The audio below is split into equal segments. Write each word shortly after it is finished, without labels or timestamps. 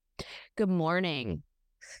Good morning.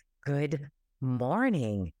 Good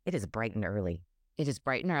morning. It is bright and early. It is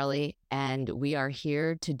bright and early, and we are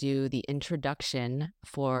here to do the introduction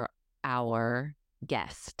for our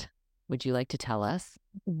guest. Would you like to tell us?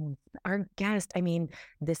 Our guest,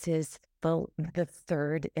 this is the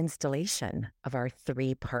third installation of our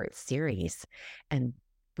three-part series. And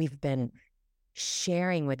we've been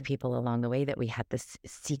sharing with people along the way that we had this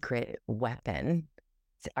secret weapon,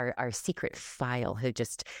 our secret file, who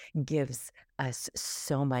just gives us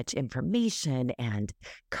so much information and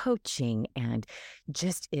coaching and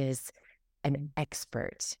just is an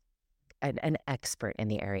expert, an expert in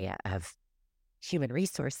the area of human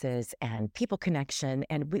resources and people connection.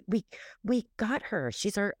 And we got her.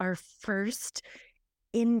 She's our first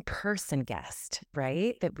in-person guest,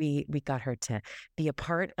 right? That we got her to be a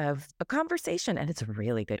part of a conversation, and it's a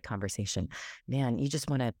really good conversation. Man, you just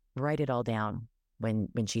want to write it all down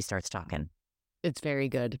when she starts talking. It's very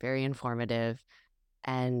good, very informative.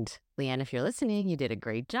 And Leanne, if you're listening, you did a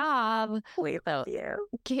great job. We love you.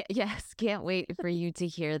 Can't wait for you to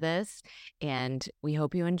hear this. And we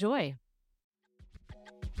hope you enjoy.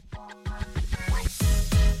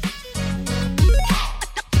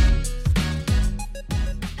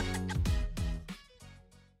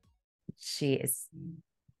 She is.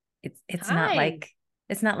 It's not Hi.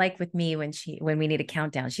 like with me when we need a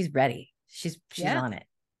countdown. She's ready. She's Yeah. on it.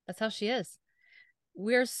 That's how she is.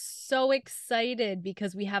 We're so excited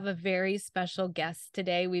because we have a very special guest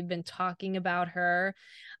today. We've been talking about her.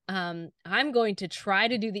 I'm going to try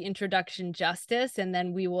to do the introduction justice, and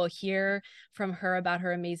then we will hear from her about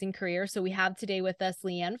her amazing career. So we have today with us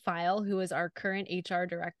Leanne File, who is our current HR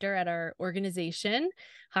director at our organization.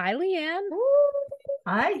 Hi, Leanne.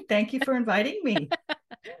 Hi, thank you for inviting me.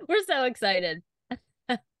 We're so excited.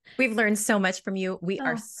 We've learned so much from you. We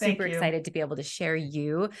are thank super you. excited to be able to share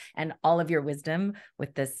you and all of your wisdom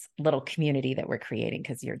with this little community that we're creating,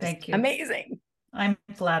 because you're just amazing. I'm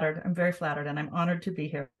flattered. I'm very flattered, and I'm honored to be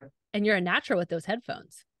here. And you're a natural with those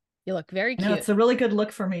headphones. You look very cute. No, it's a really good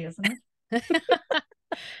look for me, isn't it?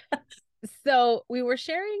 So we were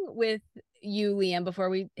sharing with you, Liam, before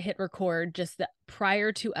we hit record, just the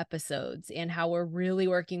prior two episodes and how we're really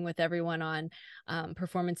working with everyone on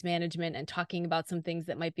performance management and talking about some things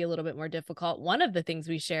that might be a little bit more difficult. One of the things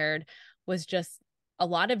we shared was just a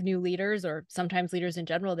lot of new leaders, or sometimes leaders in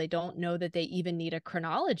general, they don't know that they even need a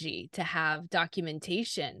chronology to have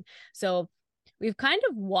documentation. So we've kind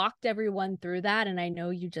of walked everyone through that. And I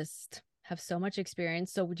know you just have so much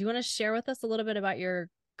experience. So would you want to share with us a little bit about your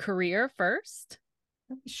career first?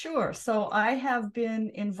 Sure. So I have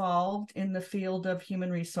been involved in the field of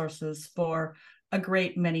human resources for a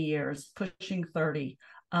great many years, pushing 30.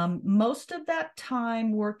 Most of that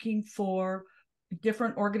time working for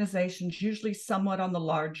different organizations, usually somewhat on the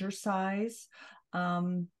larger size.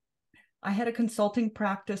 I had a consulting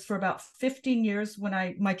practice for about 15 years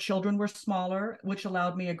when my children were smaller, which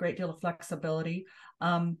allowed me a great deal of flexibility.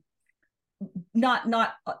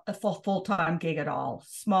 Not a full-time gig at all.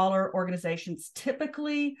 Smaller organizations,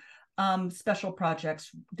 typically special projects,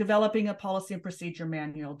 developing a policy and procedure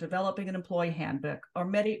manual, developing an employee handbook, or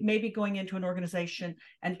maybe going into an organization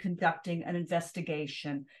and conducting an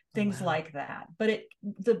investigation, things like that. But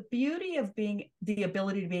the beauty of the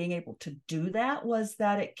ability to being able to do that was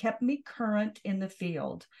that it kept me current in the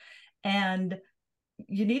field. And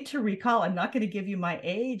you need to recall, I'm not going to give you my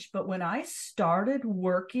age, but when I started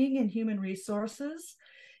working in human resources,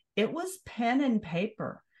 it was pen and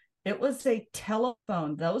paper. It was a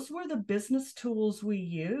telephone. Those were the business tools we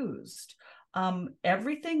used.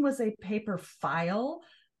 Everything was a paper file.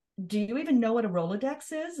 Do you even know what a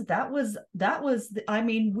Rolodex is?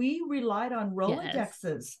 We relied on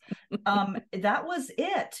Rolodexes. Yes. That was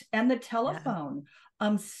it. And the telephone.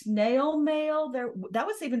 Yeah. Snail mail, that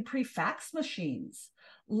was even pre-fax machines,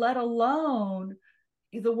 let alone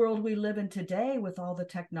the world we live in today with all the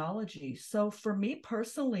technology. So for me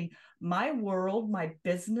personally, my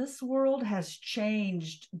business world has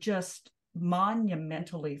changed just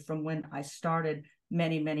monumentally from when I started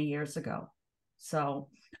many, many years ago. So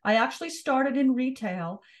I actually started in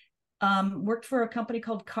retail, worked for a company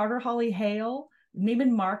called Carter Hawley Hale. Neiman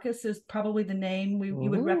Marcus is probably the name you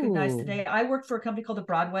would recognize today. I worked for a company called the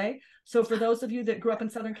Broadway. So for those of you that grew up in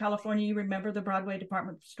Southern California, you remember the Broadway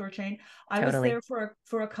department store chain. I was there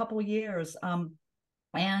for a couple of years.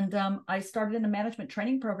 I started in a management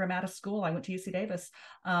training program out of school. I went to UC Davis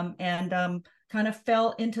and kind of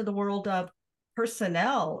fell into the world of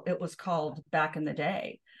personnel, it was called back in the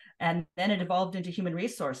day. And then it evolved into human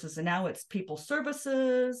resources, and now it's people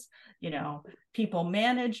services, people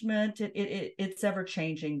management. It's ever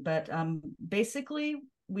changing. But basically,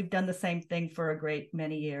 we've done the same thing for a great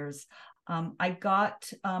many years. I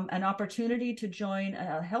got an opportunity to join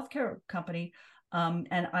a healthcare company,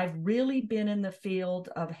 and I've really been in the field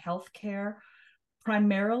of healthcare,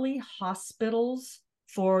 primarily hospitals,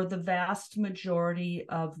 for the vast majority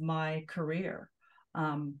of my career.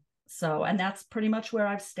 And that's pretty much where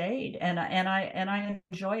I've stayed, and I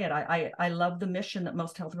enjoy it. I love the mission that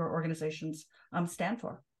most healthcare organizations stand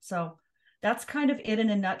for. So that's kind of it in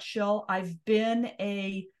a nutshell. I've been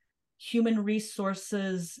a human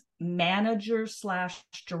resources manager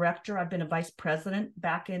 / director. I've been a vice president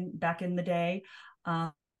back in the day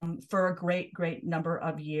for a great number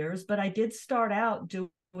of years. But I did start out doing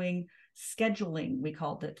scheduling. We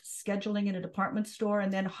called it scheduling in a department store,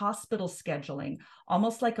 and then hospital scheduling,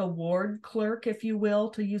 almost like a ward clerk, if you will,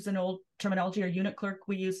 to use an old terminology, or unit clerk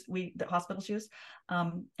the hospitals use.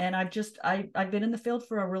 And I've been in the field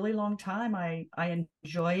for a really long time. I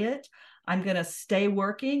enjoy it. I'm going to stay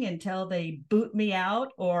working until they boot me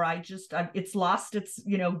out, or it's lost its,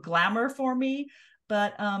 glamour for me.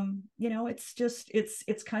 But,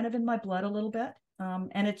 it's kind of in my blood a little bit.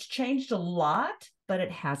 And it's changed a lot, but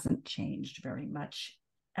it hasn't changed very much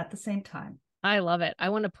at the same time. I love it. I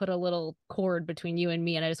want to put a little cord between you and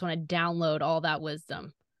me, and I just want to download all that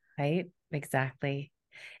wisdom. Right? Exactly.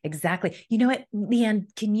 You know what,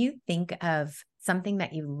 Leanne, can you think of something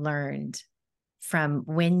that you learned from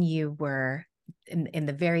when you were in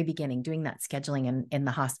the very beginning doing that scheduling in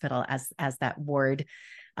the hospital as that ward?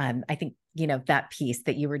 I think, that piece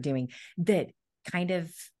that you were doing that kind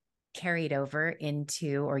of carried over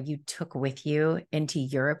into, or you took with you into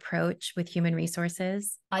your approach with human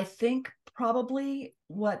resources? I think probably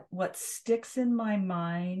what sticks in my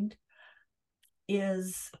mind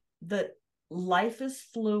is that life is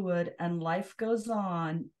fluid and life goes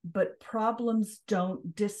on, but problems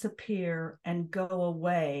don't disappear and go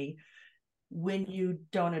away when you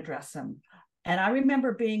don't address them. And I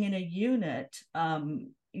remember being in a unit,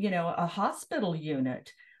 a hospital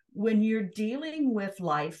unit, when you're dealing with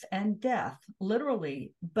life and death,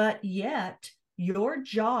 literally, but yet your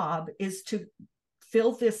job is to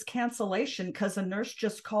fill this cancellation because a nurse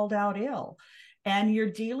just called out ill. And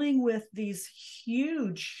you're dealing with these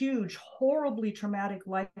huge, horribly traumatic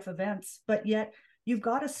life events, but yet you've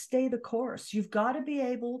got to stay the course. You've got to be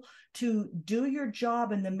able to do your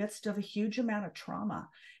job in the midst of a huge amount of trauma.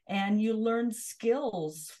 And you learn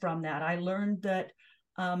skills from that. I learned that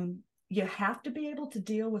you have to be able to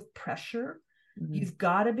deal with pressure. Mm-hmm. You've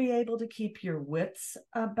got to be able to keep your wits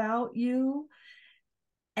about you.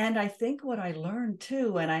 And I think what I learned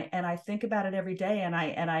too, and I think about it every day, and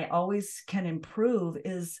I always can improve,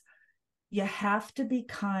 is you have to be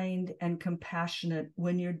kind and compassionate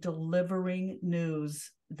when you're delivering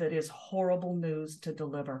news that is horrible news to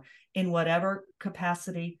deliver, in whatever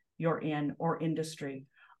capacity you're in or industry.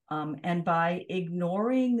 And by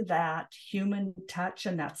ignoring that human touch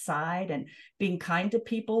and that side, and being kind to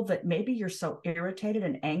people that maybe you're so irritated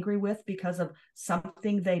and angry with because of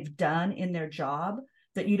something they've done in their job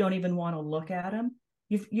that you don't even want to look at them,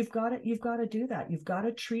 you've got to do that. You've got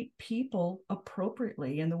to treat people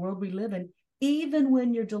appropriately in the world we live in, even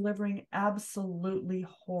when you're delivering absolutely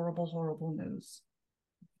horrible news.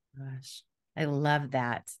 Gosh, I love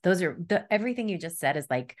that. Those are everything you just said is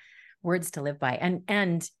like words to live by,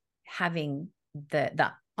 and having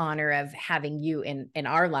the honor of having you in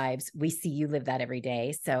our lives. We see you live that every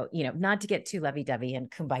day. So, not to get too lovey-dovey and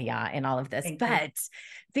kumbaya and all of this, but I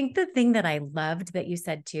think the thing that I loved that you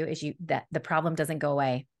said too is that the problem doesn't go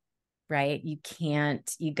away, right?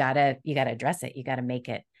 You gotta address it. You gotta make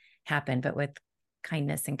it happen, but with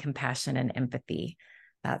kindness and compassion and empathy.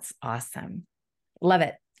 That's awesome. Love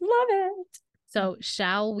it. So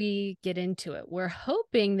shall we get into it? We're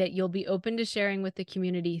hoping that you'll be open to sharing with the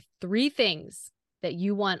community 3 things that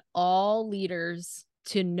you want all leaders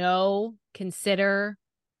to know, consider,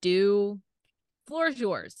 do. Floor is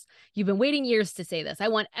yours. You've been waiting years to say this. I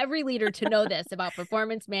want every leader to know this about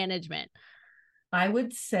performance management. I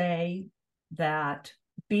would say that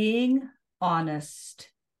being honest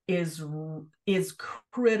is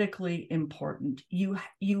critically important. You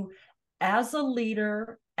as a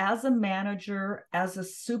leader, as a manager, as a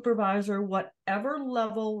supervisor, whatever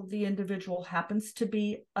level the individual happens to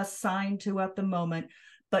be assigned to at the moment,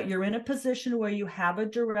 but you're in a position where you have a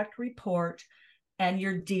direct report and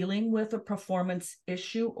you're dealing with a performance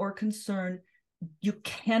issue or concern, you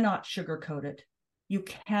cannot sugarcoat it. You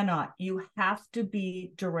cannot. You have to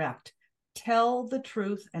be direct. Tell the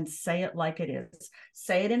truth and say it like it is.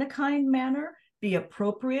 Say it in a kind manner, be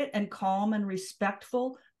appropriate and calm and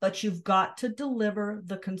respectful, but you've got to deliver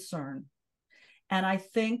the concern. And I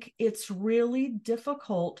think it's really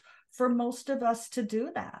difficult for most of us to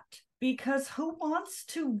do that, because who wants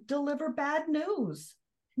to deliver bad news?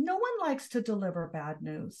 No one likes to deliver bad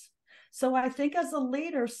news. So I think as a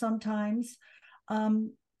leader, sometimes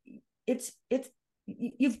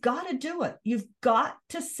you've got to do it. You've got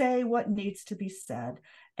to say what needs to be said.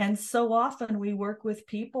 And so often we work with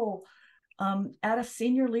people at a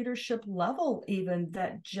senior leadership level, even,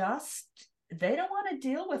 that just, they don't want to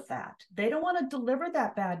deal with that. They don't want to deliver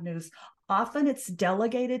that bad news. Often it's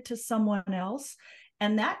delegated to someone else.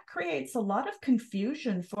 And that creates a lot of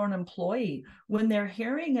confusion for an employee when they're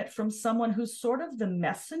hearing it from someone who's sort of the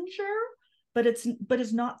messenger, but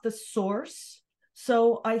is not the source.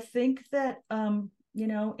 So I think that,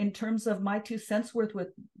 in terms of my 2 cents worth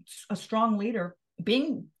with a strong leader,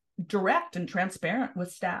 being direct and transparent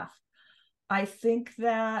with staff, I think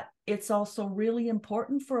that it's also really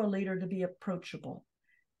important for a leader to be approachable.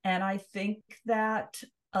 And I think that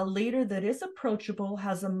a leader that is approachable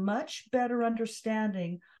has a much better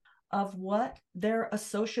understanding of what their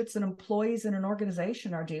associates and employees in an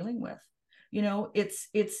organization are dealing with.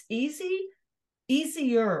 It's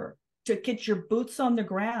easier to get your boots on the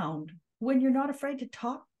ground when you're not afraid to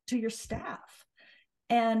talk to your staff.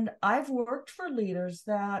 And I've worked for leaders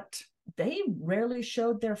that they rarely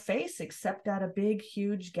showed their face except at a big,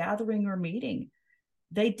 huge gathering or meeting.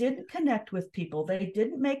 They didn't connect with people. They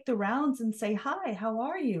didn't make the rounds and say, hi, how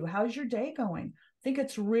are you? How's your day going? I think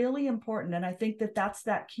it's really important. And I think that that's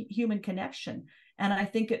that human connection. And I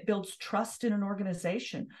think it builds trust in an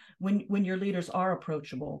organization when your leaders are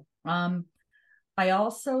approachable. I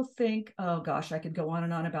also think, oh gosh, I could go on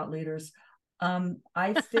and on about leaders.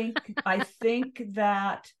 I think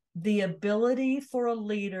that the ability for a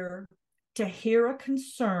leader to hear a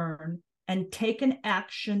concern and take an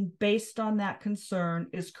action based on that concern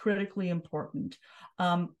is critically important.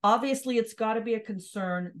 Obviously, it's got to be a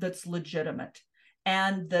concern that's legitimate,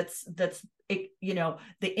 and that's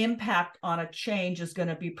the impact on a change is going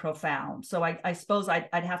to be profound. So I suppose I'd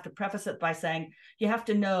have to preface it by saying you have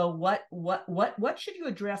to know what should you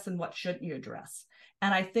address and what shouldn't you address.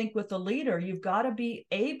 And I think with the leader, you've got to be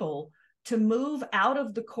able to move out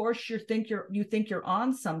of the course you think you're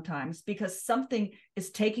on sometimes, because something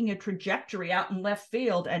is taking a trajectory out in left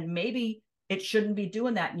field and maybe it shouldn't be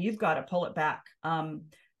doing that, and you've got to pull it back.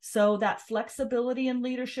 So that flexibility in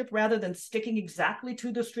leadership, rather than sticking exactly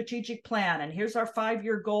to the strategic plan and here's our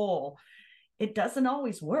 5-year goal, it doesn't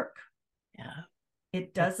always work. Yeah,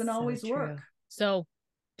 it doesn't always work. So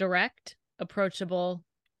direct, approachable,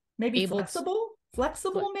 maybe flexible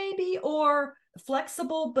maybe, or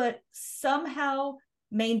flexible, but somehow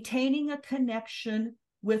maintaining a connection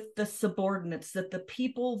with the subordinates, that the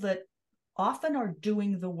people that often are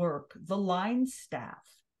doing the work, the line staff.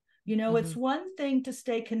 It's one thing to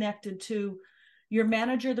stay connected to your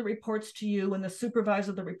manager that reports to you and the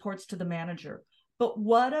supervisor that reports to the manager. But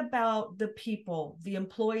what about the people, the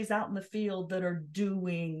employees out in the field that are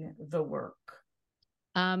doing the work?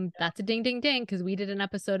 That's a ding, ding, ding, because we did an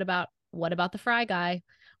episode about what about the fry guy.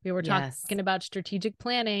 We were talking about strategic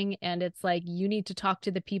planning, and it's like you need to talk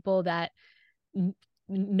to the people that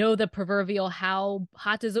know the proverbial how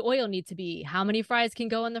hot does the oil need to be? How many fries can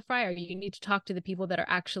go in the fryer? You need to talk to the people that are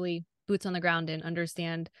actually boots on the ground and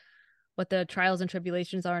understand what the trials and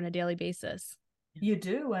tribulations are on a daily basis. You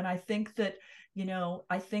do. And I think that,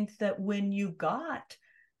 when you got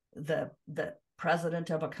the president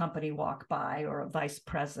of a company walk by, or a vice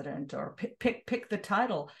president, or pick the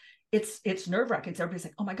title, it's nerve-wracking. Everybody's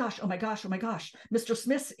like, oh my gosh, Mr.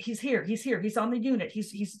 Smith, he's here, he's on the unit,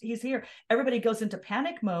 he's here. Everybody goes into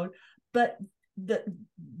panic mode. But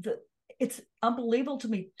it's unbelievable to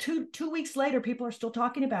me. Two weeks later, people are still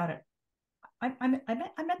talking about it. I met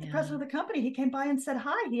the president of the company. He came by and said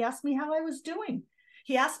hi. He asked me how I was doing.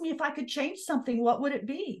 He asked me if I could change something, what would it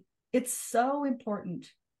be? It's so important.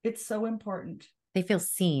 It's so important. They feel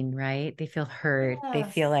seen, right? They feel heard. Yes. They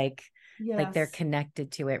feel like Yes. they're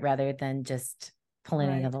connected to it rather than just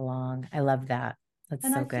pulling it along. I love that. That's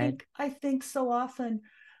so good. I think so often,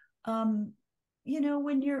 when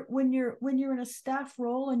you're in a staff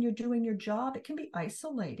role and you're doing your job, it can be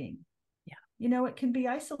isolating. Yeah. It can be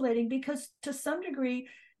isolating because to some degree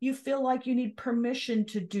you feel like you need permission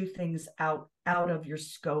to do things out of your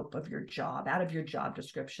scope of your job, out of your job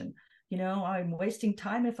description. I'm wasting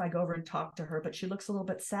time if I go over and talk to her, but she looks a little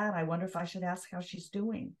bit sad. I wonder if I should ask how she's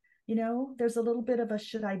doing. There's a little bit of a,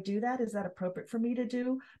 should I do that? Is that appropriate for me to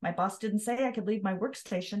do? My boss didn't say I could leave my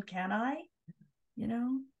workstation. Can I?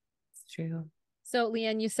 It's true. So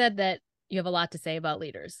Leanne, you said that you have a lot to say about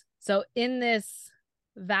leaders. So in this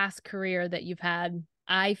vast career that you've had,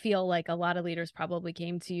 I feel like a lot of leaders probably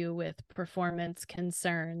came to you with performance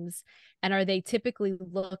concerns. And are they typically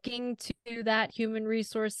looking to that human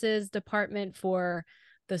resources department for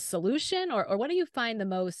the solution? Or what do you find the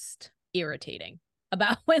most irritating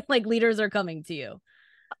about when like leaders are coming to you?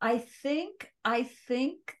 I think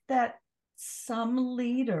that some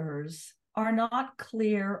leaders are not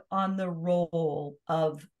clear on the role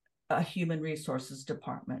of a human resources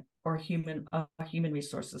department or a human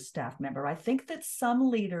resources staff member. I think that some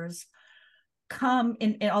leaders come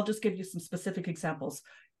in, and I'll just give you some specific examples.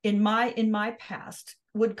 In my past,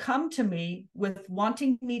 would come to me with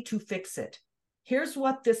wanting me to fix it. Here's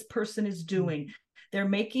what this person is doing. They're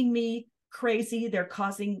making me crazy. They're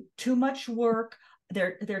causing too much work.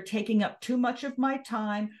 They're taking up too much of my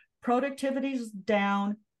time. Productivity's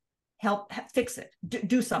down. Help fix it.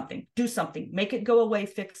 Do something. Make it go away.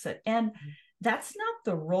 Fix it. And that's not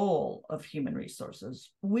the role of human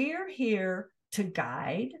resources. We're here to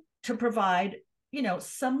guide, to provide,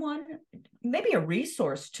 someone, maybe a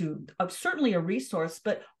resource certainly a resource,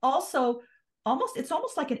 but also it's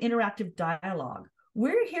almost like an interactive dialogue.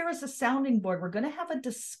 We're here as a sounding board. We're going to have a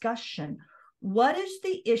discussion. What is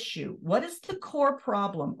the issue? What is the core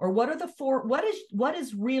problem? Or what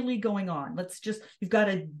is really going on? You've got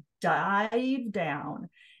to dive down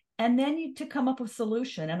and then to come up with a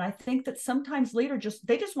solution. And I think that sometimes leaders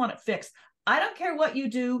they just want it fixed. I don't care what you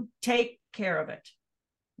do, take care of it.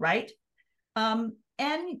 Right. And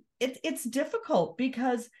it's difficult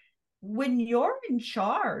because when you're in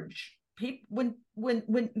charge, when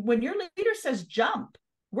your leader says jump,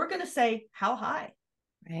 we're going to say how high,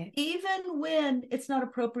 right? Even when it's not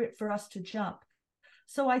appropriate for us to jump.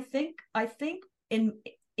 So I think in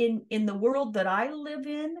the world that I live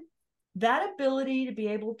in, that ability to be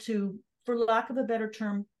able to, for lack of a better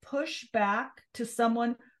term, push back to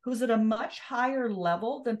someone who's at a much higher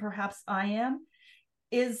level than perhaps I am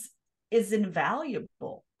is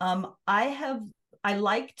invaluable. I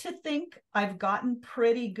like to think I've gotten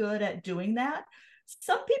pretty good at doing that.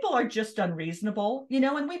 Some people are just unreasonable,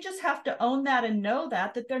 and we just have to own that and know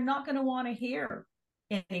that they're not going to want to hear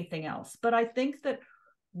anything else. But I think that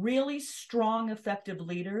really strong, effective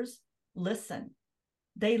leaders listen.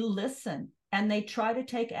 They listen and they try to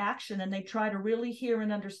take action and they try to really hear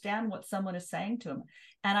and understand what someone is saying to them.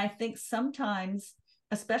 And I think sometimes,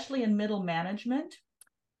 especially in middle management,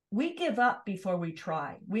 we give up before we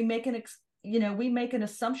try. We make an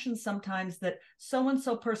assumption sometimes that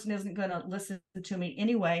so-and-so person isn't going to listen to me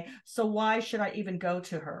anyway, so why should I even go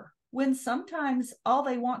to her? When sometimes all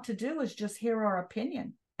they want to do is just hear our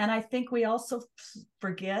opinion. And I think we also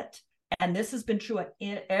forget, and this has been true at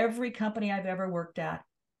every company I've ever worked at,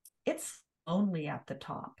 it's lonely at the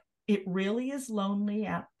top. It really is lonely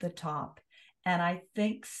at the top. And I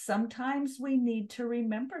think sometimes we need to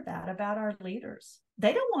remember that about our leaders.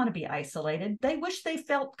 They don't want to be isolated. They wish they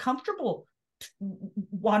felt comfortable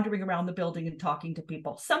wandering around the building and talking to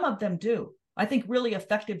people. Some of them do. I think really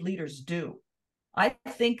effective leaders do. I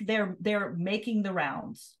think they're making the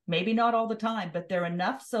rounds, maybe not all the time, but they're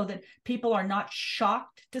enough so that people are not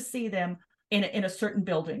shocked to see them in a certain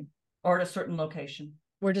building or at a certain location.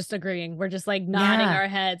 We're just agreeing. We're just like nodding our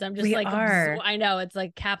heads. I'm just I know it's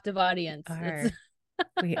like captive audience.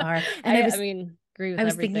 We are. And I agree with I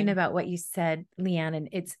was everything. thinking about what you said, Leanne, and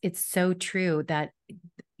it's so true that,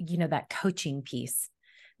 that coaching piece,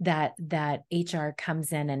 that HR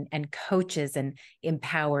comes in and coaches and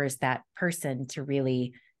empowers that person to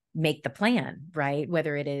really make the plan, right?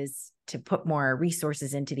 Whether it is to put more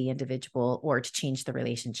resources into the individual or to change the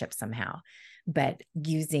relationship somehow, but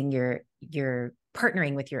using your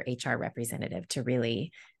partnering with your HR representative to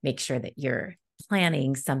really make sure that you're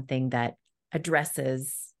planning something that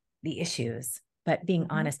addresses the issues. But being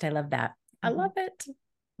honest, I love that. I love it.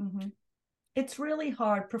 Mm-hmm. It's really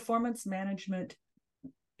hard. Performance management.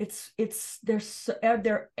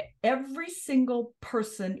 Every single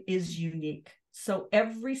person is unique. So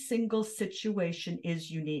every single situation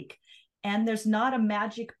is unique. And there's not a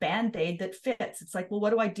magic band-aid that fits. It's like, well, what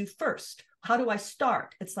do I do first? How do I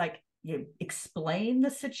start? It's like, you explain the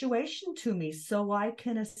situation to me so I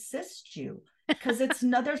can assist you. Because there's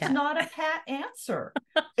not a pat answer.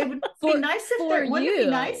 It would be nice if there wouldn't it be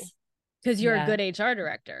nice? Because you're a good HR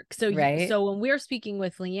director. So so when we're speaking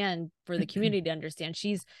with Leanne for the community to understand,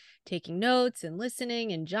 she's taking notes and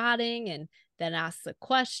listening and jotting and then asks a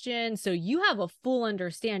question. So you have a full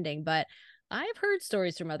understanding, but I've heard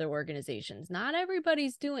stories from other organizations. Not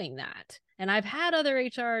everybody's doing that. And I've had other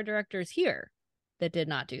HR directors here that did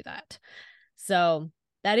not do that. So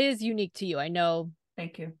that is unique to you. I know.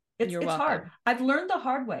 Thank you. It's hard. I've learned the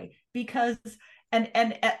hard way because, and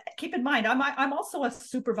keep in mind, I'm also a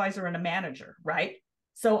supervisor and a manager, right?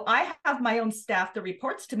 So I have my own staff that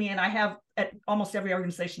reports to me, and I have at almost every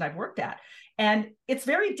organization I've worked at. And it's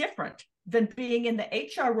very different than being in the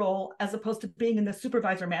HR role as opposed to being in the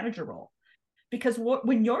supervisor manager role. Because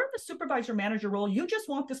when you're in the supervisor manager role, you just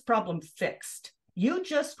want this problem fixed. You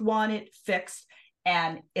just want it fixed.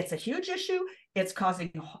 And it's a huge issue. It's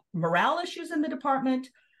causing morale issues in the department.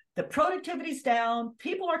 The productivity's down.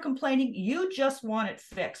 People are complaining. You just want it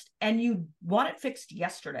fixed. And you want it fixed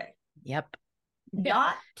yesterday. Yep.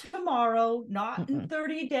 Not tomorrow, not in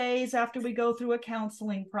 30 days after we go through a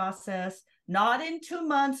counseling process, not in 2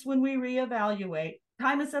 months when we reevaluate.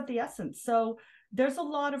 Time is of the essence. So there's a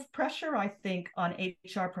lot of pressure, I think, on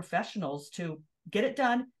HR professionals to get it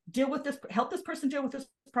done, deal with this, help this person deal with this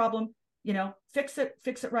problem, fix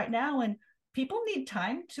it right now. And people need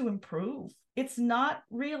time to improve. It's not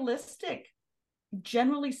realistic,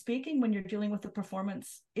 generally speaking, when you're dealing with a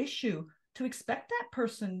performance issue, to expect that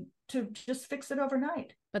person to just fix it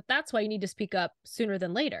overnight. But that's why you need to speak up sooner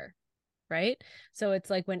than later, right? So it's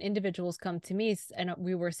like when individuals come to me, and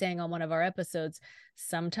we were saying on one of our episodes,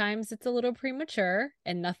 sometimes it's a little premature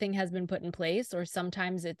and nothing has been put in place, or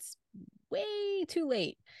sometimes it's way too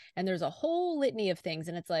late and there's a whole litany of things.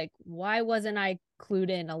 And it's like, why wasn't I clued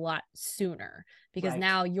in a lot sooner? Because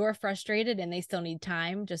now you're frustrated and they still need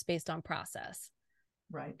time just based on process.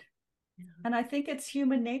 Right. And I think it's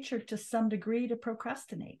human nature to some degree to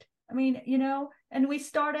procrastinate. I mean, and we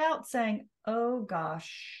start out saying, oh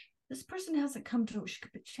gosh, this person hasn't come to,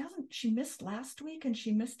 she missed last week and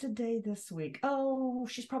she missed a day this week. Oh,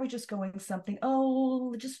 she's probably just going something.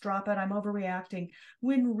 Oh, just drop it. I'm overreacting.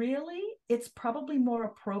 When really it's probably more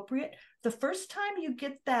appropriate. The first time you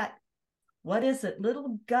get that, what is it,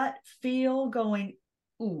 little gut feel going,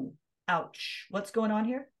 ooh, ouch, what's going on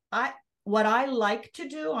here? What I like to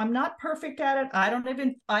do, I'm not perfect at it. I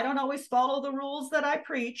don't always follow the rules that I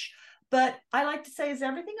preach, but I like to say, is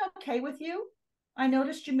everything okay with you? I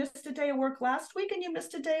noticed you missed a day of work last week and you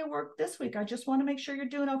missed a day of work this week. I just want to make sure you're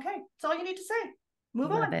doing okay. That's all you need to say.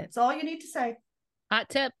 Move on. That's all you need to say. Hot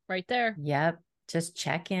tip right there. Yep. Just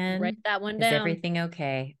check in. Write that one down. Is everything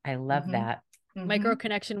okay? I love that. Micro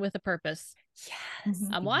connection with a purpose. Yes.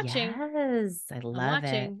 I'm watching. Yes. I love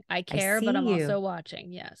it. I care, but I'm also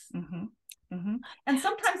watching. Yes. And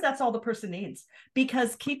sometimes that's all the person needs,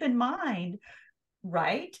 because keep in mind,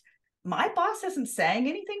 right? My boss isn't saying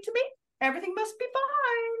anything to me. Everything must be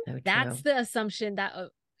fine. So that's the assumption that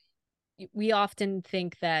we often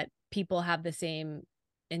think that people have the same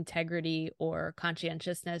integrity or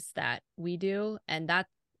conscientiousness that we do. And that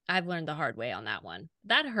I've learned the hard way on that one.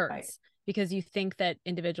 That hurts because you think that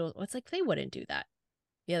individuals, it's like they wouldn't do that.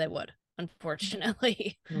 Yeah, they would,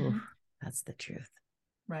 unfortunately. That's the truth.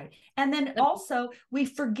 Right. And then also we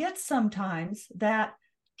forget sometimes that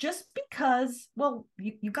just because, well,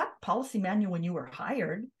 you got policy manual when you were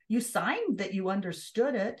hired, you signed that you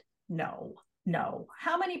understood it. No.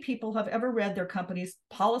 How many people have ever read their company's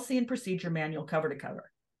policy and procedure manual cover to cover?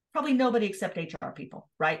 Probably nobody except HR people,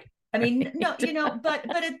 right? I mean, no, but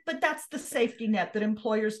that's the safety net that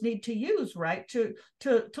employers need to use, right? To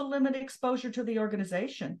limit exposure to the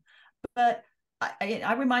organization. But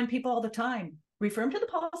I remind people all the time, refer them to the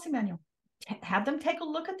policy manual, have them take a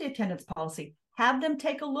look at the attendance policy, have them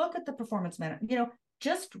take a look at the performance manual,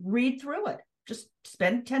 just read through it. Just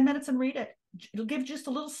spend 10 minutes and read it. It'll give just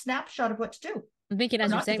a little snapshot of what to do. I'm thinking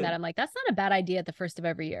as you're saying that, I'm like, that's not a bad idea at the first of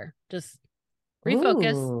every year. Just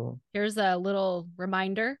refocus. Ooh. Here's a little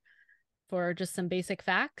reminder for just some basic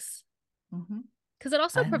facts. Because it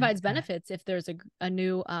also provides benefits if there's a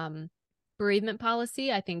new bereavement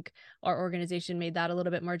policy. I think our organization made that a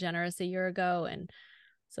little bit more generous a year ago. And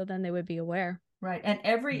so then they would be aware. Right. And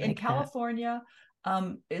in California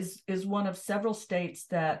is one of several states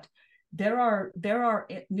that there are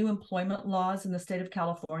new employment laws in the state of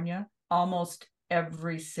California almost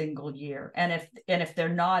every single year. And if they're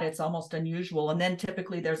not, it's almost unusual. And then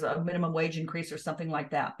typically there's a minimum wage increase or something like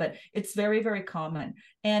that. But it's very, very common.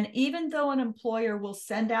 And even though an employer will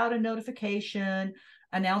send out a notification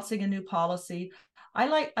announcing a new policy, I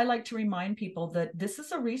like to remind people that this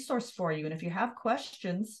is a resource for you. And if you have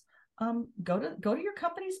questions, go to your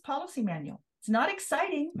company's policy manual. It's not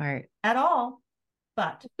exciting at all,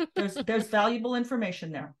 but there's valuable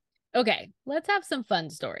information there. Okay, let's have some fun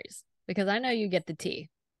stories, because I know you get the tea.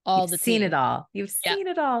 You've seen it all. You've seen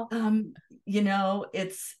it all.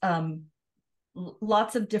 It's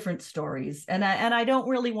lots of different stories, and I don't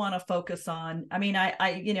really want to focus on. I mean, there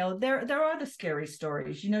are the scary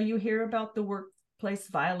stories. You hear about the workplace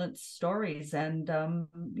violence stories, and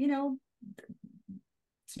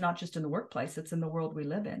it's not just in the workplace; it's in the world we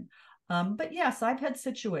live in. But yes, I've had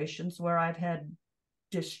situations where I've had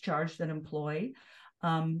discharged an employee.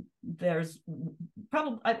 There's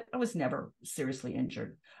probably, I was never seriously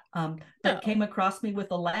injured, but No. came across me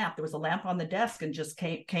with a lamp. There was a lamp on the desk and just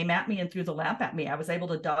came at me and threw the lamp at me. I was able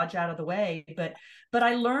to dodge out of the way, but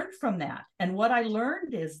I learned from that. And what I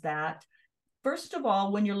learned is that, first of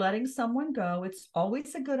all, when you're letting someone go, it's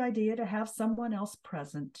always a good idea to have someone else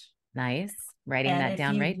present. Nice. Writing And that if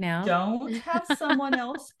down you right now. don't have someone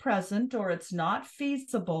else present, or it's not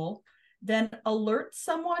feasible, then alert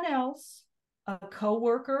someone else, a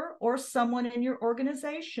coworker or someone in your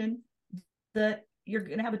organization, that you're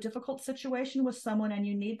going to have a difficult situation with someone and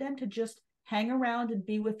you need them to just hang around and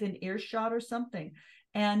be within earshot or something.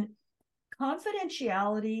 And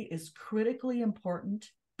confidentiality is critically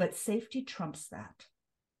important, but safety trumps that.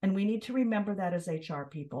 And we need to remember that as HR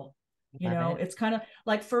people. You know, it's kind of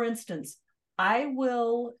like, for instance, I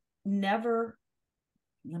will never,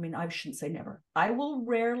 I shouldn't say never. I will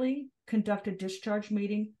rarely conduct a discharge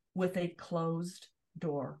meeting with a closed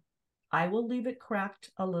door. I will leave it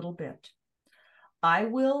cracked a little bit. I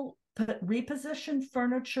will reposition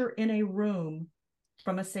furniture in a room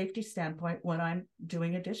from a safety standpoint when I'm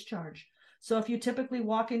doing a discharge. So if you typically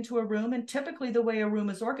walk into a room, and typically the way a room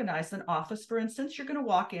is organized, an office, for instance, you're going to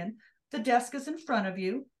walk in, the desk is in front of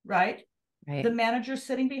you, right? Right. The manager's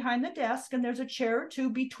sitting behind the desk, and there's a chair or two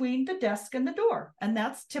between the desk and the door. And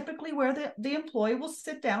that's typically where the employee will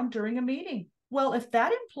sit down during a meeting. Well, if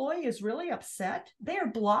that employee is really upset, they are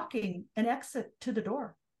blocking an exit to the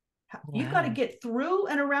door. Wow. You've got to get through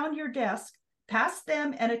and around your desk, past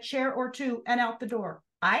them and a chair or two, and out the door.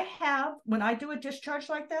 When I do a discharge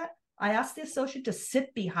like that, I ask the associate to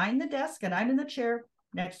sit behind the desk, and I'm in the chair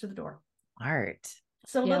next to the door. Art.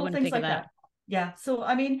 So little things like that. Yeah. So,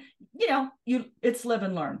 it's live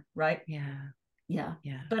and learn, right? Yeah.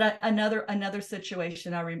 But another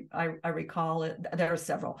situation I recall, there are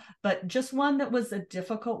several, but just one that was a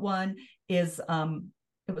difficult one is,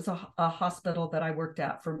 it was a hospital that I worked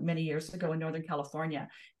at for many years ago in Northern California,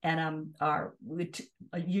 and a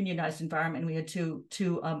unionized environment. We had two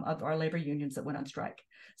of our labor unions that went on strike.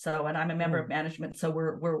 So, and I'm a member of management, so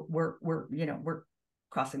we're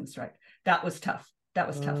crossing the strike. That was tough. That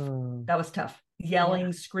was tough.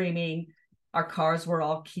 Yelling, screaming. Our cars were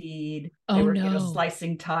all keyed. They were,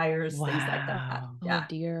 slicing tires, things like that. Yeah. Oh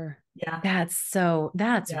dear. Yeah. That's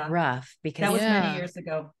rough, because that was many years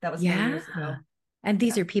ago. Many years ago. And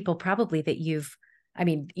these are people probably that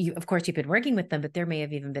of course you've been working with them, but there may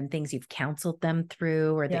have even been things you've counseled them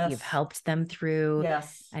through, or that you've helped them through.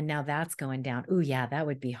 Yes. And now that's going down. Oh yeah, that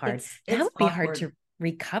would be hard. That would be awkward. hard to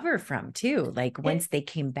recover from too. Like once they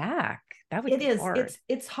came back, that would be hard.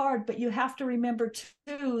 It's hard, but you have to remember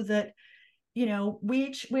too that,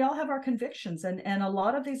 we all have our convictions, and a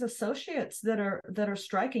lot of these associates that are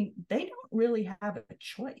striking, they don't really have a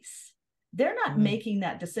choice. They're not making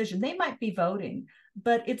that decision. They might be voting,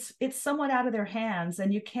 but it's somewhat out of their hands,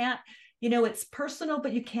 and you can't, it's personal,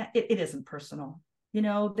 but you can't, it isn't personal.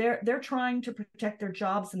 They're trying to protect their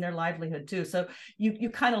jobs and their livelihood too. So you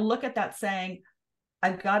kind of look at that saying,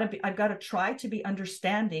 I've got to try to be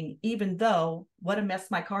understanding, even though what a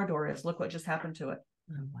mess my car door is. Look what just happened to it.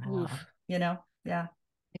 Oh, wow. Yeah.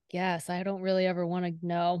 Yes, I don't really ever want to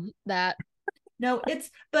know that. No,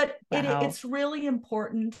 it's really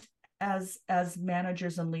important as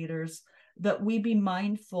managers and leaders that we be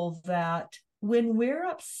mindful that when we're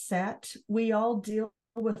upset, we all deal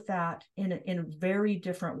with that in very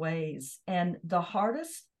different ways. And the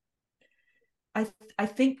hardest, I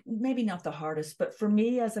think, maybe not the hardest, but for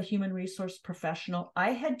me as a human resource professional,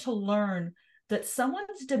 I had to learn that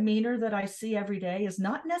someone's demeanor that I see every day is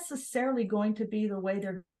not necessarily going to be the way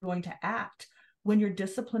they're going to act when you're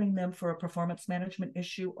disciplining them for a performance management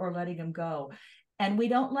issue or letting them go. And we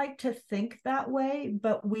don't like to think that way,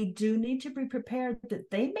 but we do need to be prepared that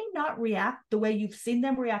they may not react the way you've seen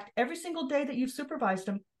them react every single day that you've supervised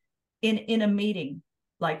them in a meeting,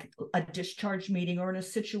 like a discharge meeting, or in a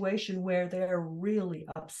situation where they're really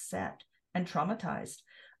upset and traumatized.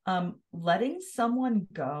 Letting someone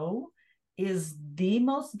go is the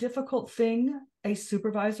most difficult thing a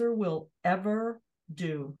supervisor will ever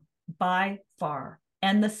do, by far.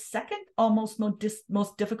 And the second almost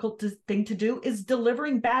most difficult thing to do is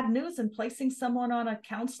delivering bad news and placing someone on a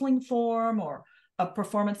counseling form or a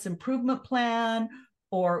performance improvement plan,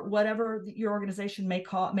 or whatever your organization may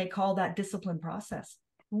call that discipline process.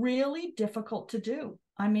 Really difficult to do.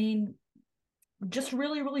 Just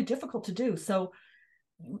really, really difficult to do. So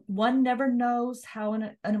one never knows how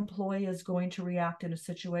an employee is going to react in a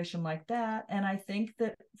situation like that. And I think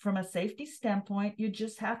that from a safety standpoint, you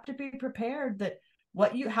just have to be prepared that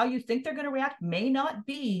how you think they're going to react may not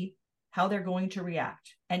be how they're going to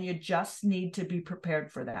react. And you just need to be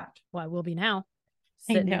prepared for that. Well, I will be now.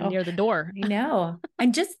 sitting near the door. I know.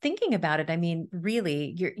 And just thinking about it, I mean,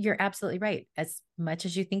 really, you're absolutely right. As much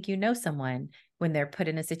as you think you know someone, when they're put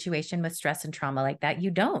in a situation with stress and trauma like that,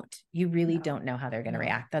 you really don't know how they're going to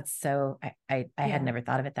react. That's so, I had never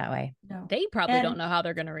thought of it that way. No. They probably don't know how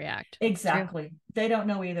they're going to react. Exactly. They don't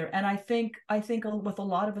know either. And I think with a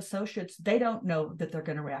lot of associates, they don't know that they're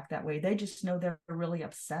going to react that way. They just know they're really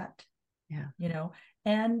upset. Yeah. You know,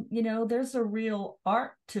 and, you know, there's a real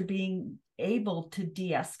art to being able to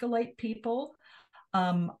de-escalate people.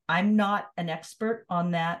 I'm not an expert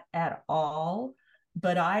on that at all,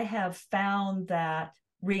 but I have found that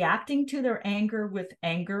reacting to their anger with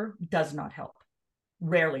anger does not help.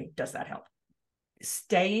 Rarely does that help.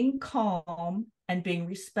 Staying calm and being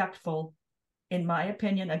respectful, in my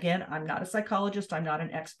opinion, again, I'm not a psychologist, I'm not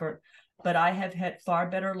an expert, but I have had far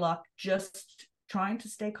better luck just trying to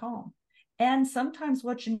stay calm. And sometimes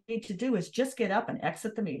what you need to do is just get up and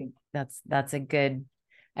exit the meeting. That's a good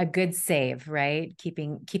save, right?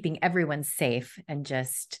 Keeping everyone safe and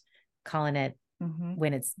just calling it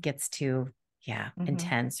when it gets too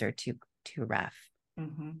intense or too rough.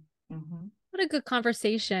 What a good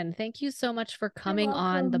conversation. Thank you so much for coming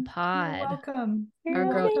on the pod. You're welcome.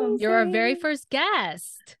 You're our very first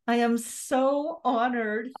guest. I am so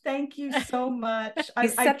honored. Thank you so much. I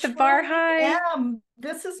set the bar high.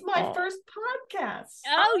 This is my first podcast.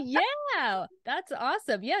 Oh, yeah. That's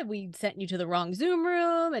awesome. Yeah, we sent you to the wrong Zoom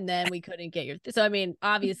room and then we couldn't get so I mean,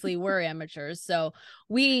 obviously we're amateurs. So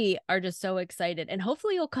we are just so excited. And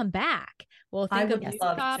hopefully you'll come back. We'll think of new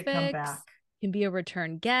topics. To come back. Can be a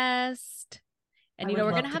return guest. And, you know,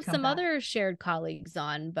 we're going to have some other shared colleagues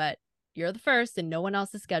on, but you're the first and no one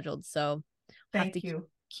else is scheduled. So thank you.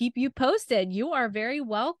 Keep you posted. You are very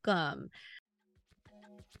welcome.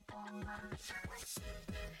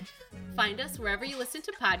 Find us wherever you listen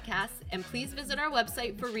to podcasts, and please visit our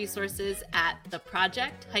website for resources at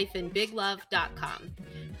theproject-biglove.com.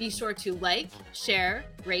 Be sure to like, share,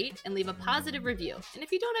 rate, and leave a positive review. And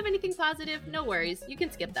if you don't have anything positive, no worries, you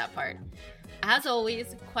can skip that part. As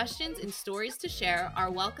always, questions and stories to share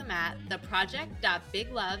are welcome at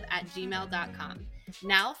theproject.biglove@gmail.com.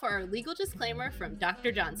 Now for our legal disclaimer from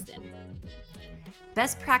Dr. Johnston.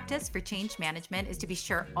 Best practice for change management is to be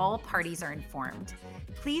sure all parties are informed.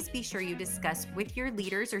 Please be sure you discuss with your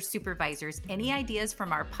leaders or supervisors any ideas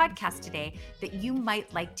from our podcast today that you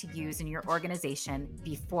might like to use in your organization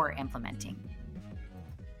before implementing.